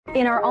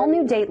In our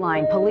all-new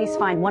Dateline, police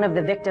find one of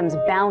the victims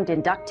bound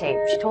in duct tape.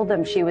 She told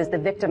them she was the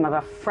victim of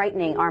a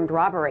frightening armed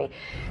robbery.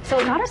 So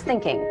it got us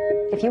thinking,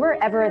 if you were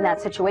ever in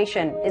that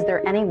situation, is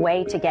there any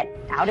way to get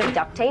out of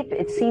duct tape?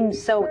 It seems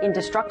so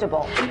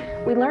indestructible.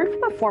 We learned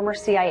from a former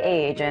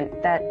CIA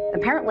agent that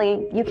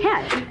apparently you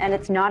can, and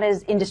it's not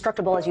as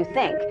indestructible as you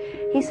think.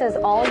 He says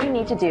all you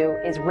need to do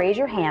is raise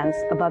your hands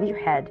above your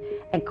head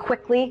and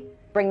quickly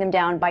bring them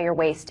down by your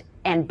waist,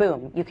 and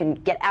boom, you can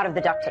get out of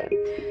the duct tape.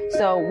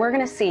 So we're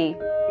going to see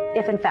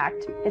if in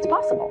fact it's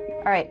possible.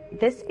 All right,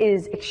 this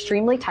is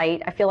extremely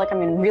tight. I feel like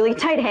I'm in really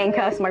tight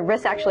handcuffs. My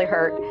wrists actually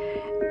hurt.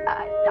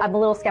 I'm a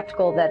little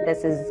skeptical that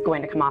this is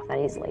going to come off that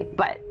easily,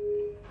 but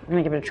I'm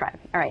gonna give it a try.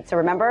 All right, so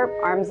remember,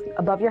 arms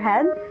above your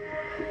head.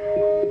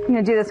 I'm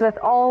gonna do this with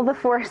all the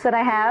force that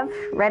I have.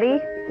 Ready?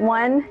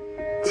 1,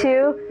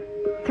 2,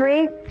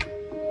 3.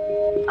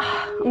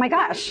 Oh my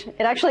gosh,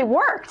 it actually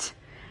worked.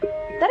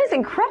 That is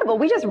incredible.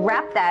 We just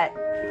wrapped that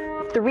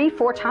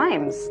 3-4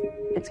 times.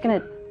 It's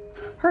gonna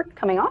hurt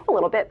coming off a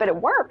little bit, but it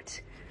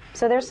worked.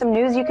 So there's some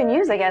news you can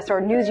use, I guess, or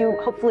news you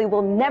hopefully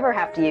will never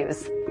have to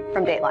use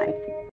from Dateline.